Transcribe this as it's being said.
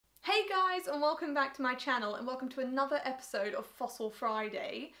guys, and welcome back to my channel, and welcome to another episode of Fossil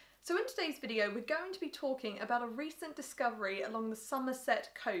Friday. So in today's video we're going to be talking about a recent discovery along the Somerset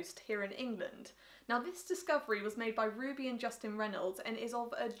coast here in England. Now this discovery was made by Ruby and Justin Reynolds and is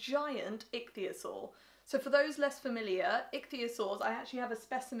of a giant ichthyosaur. So for those less familiar, ichthyosaurs, I actually have a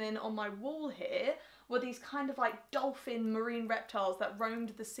specimen on my wall here, were these kind of like dolphin marine reptiles that roamed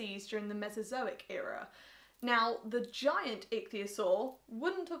the seas during the Mesozoic era. Now, the giant ichthyosaur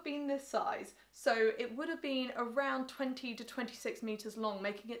wouldn't have been this size, so it would have been around 20 to 26 meters long,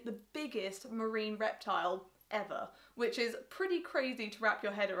 making it the biggest marine reptile ever, which is pretty crazy to wrap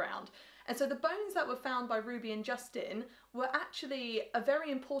your head around. And so the bones that were found by Ruby and Justin were actually a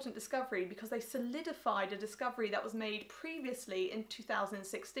very important discovery because they solidified a discovery that was made previously in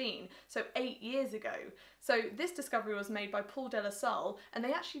 2016, so 8 years ago. So this discovery was made by Paul de la Salle, and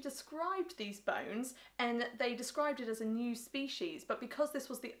they actually described these bones, and they described it as a new species, but because this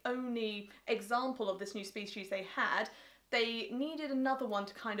was the only example of this new species they had, they needed another one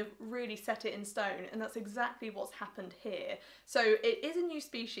to kind of really set it in stone, and that's exactly what's happened here. So it is a new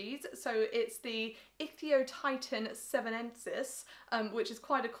species, so it's the Ichthyotitan Severnensis, which is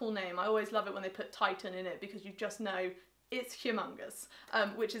quite a cool name. I always love it when they put titan in it because you just know it's humongous,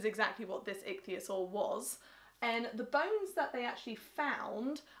 which is exactly what this ichthyosaur was. And the bones that they actually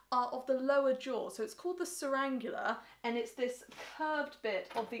found are of the lower jaw, so it's called the surangula, and it's this curved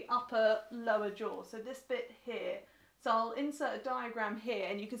bit of the upper lower jaw, so this bit here. So I'll insert a diagram here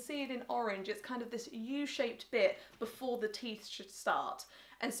and you can see it in orange. It's kind of this U-shaped bit before the teeth should start.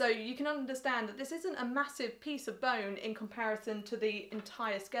 And so you can understand that this isn't a massive piece of bone in comparison to the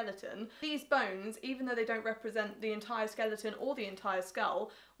entire skeleton. These bones, even though they don't represent the entire skeleton or the entire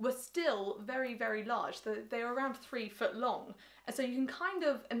skull, were still very, very large. They are around 3 foot long. And so you can kind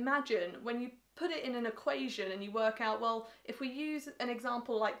of imagine when you put it in an equation and you work out, well, if we use an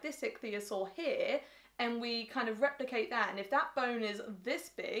example like this ichthyosaur here, and we kind of replicate that, and if that bone is this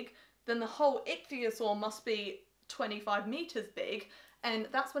big, then the whole ichthyosaur must be 25 meters big, and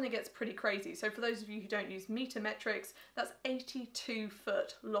that's when it gets pretty crazy. So for those of you who don't use meter metrics, that's 82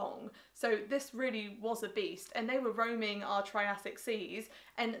 foot long. So this really was a beast, and they were roaming our Triassic seas,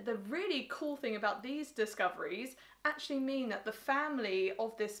 and the really cool thing about these discoveries actually mean that the family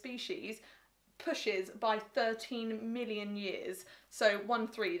of this species pushes by 13 million years, so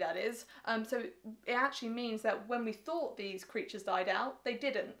 1-3 that is. So it actually means that when we thought these creatures died out, they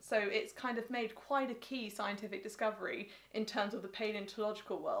didn't. So it's kind of made quite a key scientific discovery in terms of the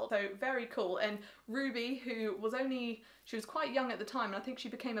paleontological world. So very cool. And Ruby, who was she was quite young at the time, and I think she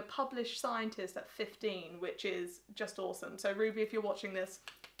became a published scientist at 15, which is just awesome. So Ruby, if you're watching this,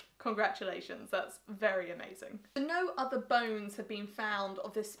 congratulations, that's very amazing. No other bones have been found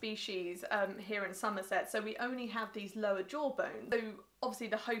of this species here in Somerset, so we only have these lower jaw bones. So obviously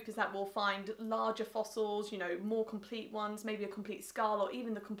the hope is that we'll find larger fossils, you know, more complete ones, maybe a complete skull, or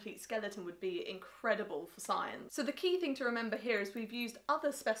even the complete skeleton would be incredible for science. So the key thing to remember here is we've used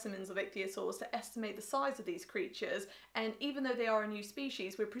other specimens of ichthyosaurs to estimate the size of these creatures, and even though they are a new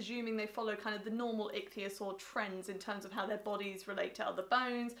species, we're presuming they follow kind of the normal ichthyosaur trends in terms of how their bodies relate to other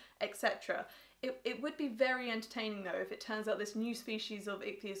bones, etc. It would be very entertaining though if it turns out this new species of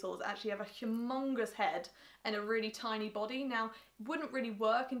ichthyosaurs actually have a humongous head and a really tiny body. Now, it wouldn't really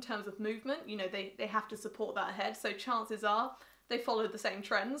work in terms of movement, you know, they have to support that head, so chances are they followed the same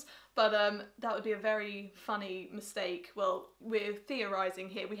trends, but that would be a very funny mistake. Well, we're theorising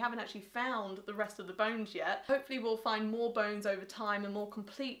here, we haven't actually found the rest of the bones yet. Hopefully we'll find more bones over time and more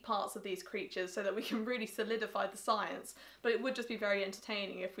complete parts of these creatures so that we can really solidify the science, but it would just be very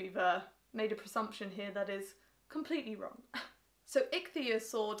entertaining if we've made a presumption here that is completely wrong. So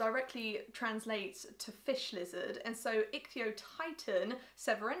ichthyosaur directly translates to fish lizard, and so Ichthyotitan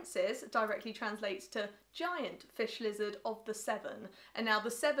Severnensis directly translates to giant fish lizard of the Severn. And now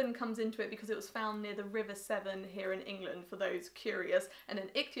the Severn comes into it because it was found near the River Severn here in England, for those curious, and then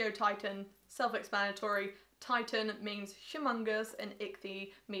Ichthyotitan, self-explanatory. Titan means humongous and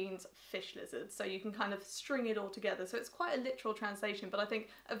ichthy means fish lizard, so you can kind of string it all together. So it's quite a literal translation, but I think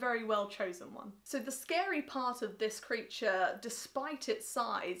a very well chosen one. So the scary part of this creature, despite its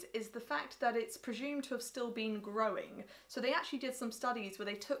size, is the fact that it's presumed to have still been growing. So they actually did some studies where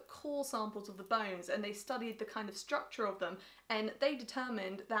they took core samples of the bones and they studied the kind of structure of them, and they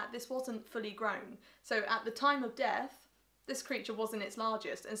determined that this wasn't fully grown. So at the time of death, this creature wasn't its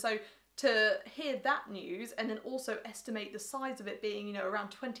largest, and so to hear that news and then also estimate the size of it being, you know, around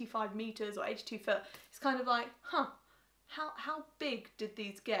 25 meters or 82 foot, it's kind of like, huh, how big did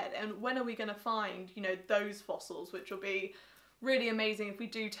these get? And when are we going to find, you know, those fossils, which will be really amazing if we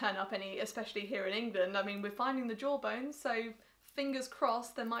do turn up any, especially here in England. I mean, we're finding the jawbones, so fingers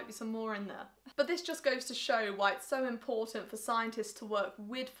crossed there might be some more in there. But this just goes to show why it's so important for scientists to work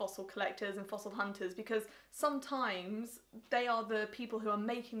with fossil collectors and fossil hunters, because sometimes they are the people who are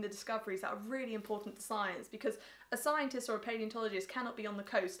making the discoveries that are really important to science, because a scientist or a paleontologist cannot be on the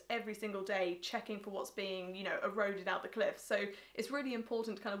coast every single day checking for what's being, you know, eroded out the cliffs. So it's really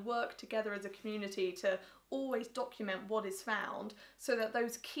important to kind of work together as a community to always document what is found so that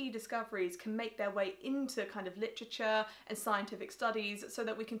those key discoveries can make their way into kind of literature and scientific studies, so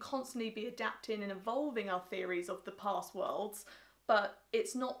that we can constantly be adapting and evolving our theories of the past worlds. But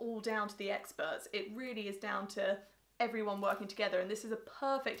it's not all down to the experts, it really is down to everyone working together, and this is a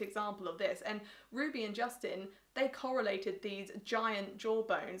perfect example of this. And Ruby and Justin, they correlated these giant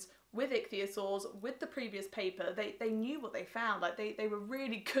jawbones with ichthyosaurs, with the previous paper. They knew what they found, like they were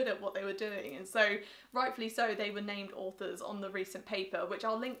really good at what they were doing, and so rightfully so they were named authors on the recent paper, which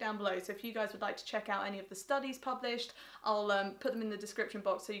I'll link down below. So if you guys would like to check out any of the studies published, I'll put them in the description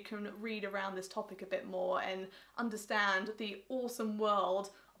box so you can read around this topic a bit more and understand the awesome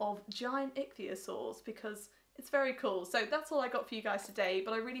world of giant ichthyosaurs, because it's very cool. So that's all I got for you guys today,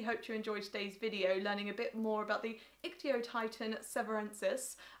 but I really hope you enjoyed today's video, learning a bit more about the Ichthyotitan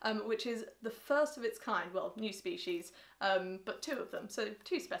Severnensis, which is the first of its kind, well, new species, but 2 of them. So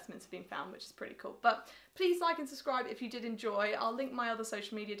 2 specimens have been found, which is pretty cool. But please like and subscribe if you did enjoy. I'll link my other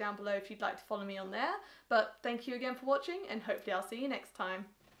social media down below if you'd like to follow me on there. But thank you again for watching, and hopefully I'll see you next time.